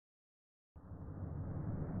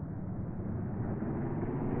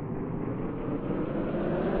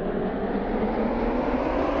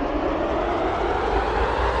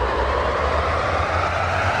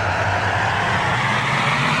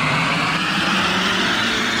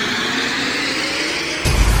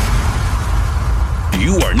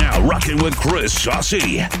rocking with Chris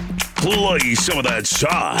Saucyy. Play some of that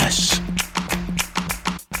sauce.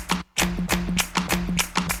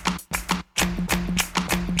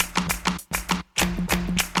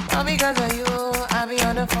 All because of you, I be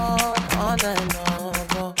on the phone all night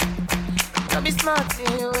long. Don't be smart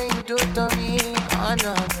when you do it to me. Oh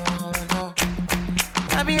no, no, no.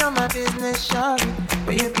 I be on my business, shawty,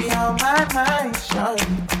 but you be on my mind, shawty.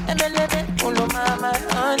 Emiliana, follow my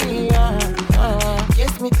honey,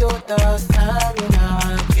 kiss me to the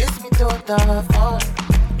cellular, kiss me to the phone.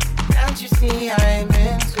 Can't you see I'm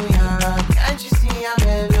into ya? Can't you see I'm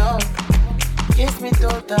in love? Kiss me to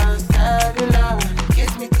the cellular,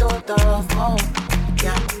 kiss me to the phone.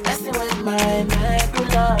 Yeah, messing with my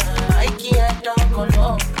medulla, I can't talk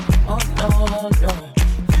alone. Oh no, no.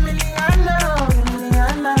 Emiliana,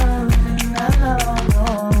 Emiliana, Emiliana, no.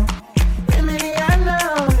 Emiliana,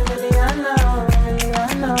 Emiliana,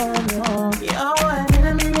 Emiliana, no. Yo,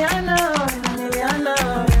 Emiliana, Emiliana,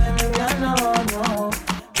 Emiliana, no.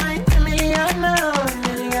 My Emiliana,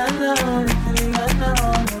 Emiliana, Emiliana,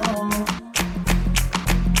 no.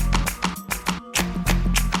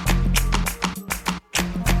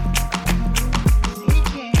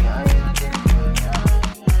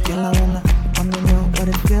 Girl, I wanna know what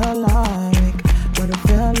it feel like, what it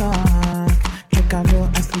feel like. Make I know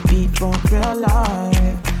I see deep for real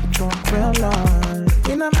life, for real life.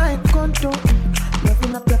 In a my condo,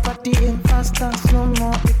 loving up your body in fast and slow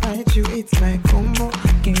mo. If I hit you, it's like combo.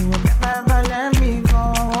 Can you never let me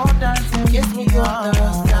go? Dancing, Kiss me to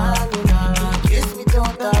the cellular, kiss me to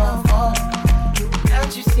the phone.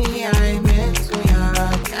 Can't you see I'm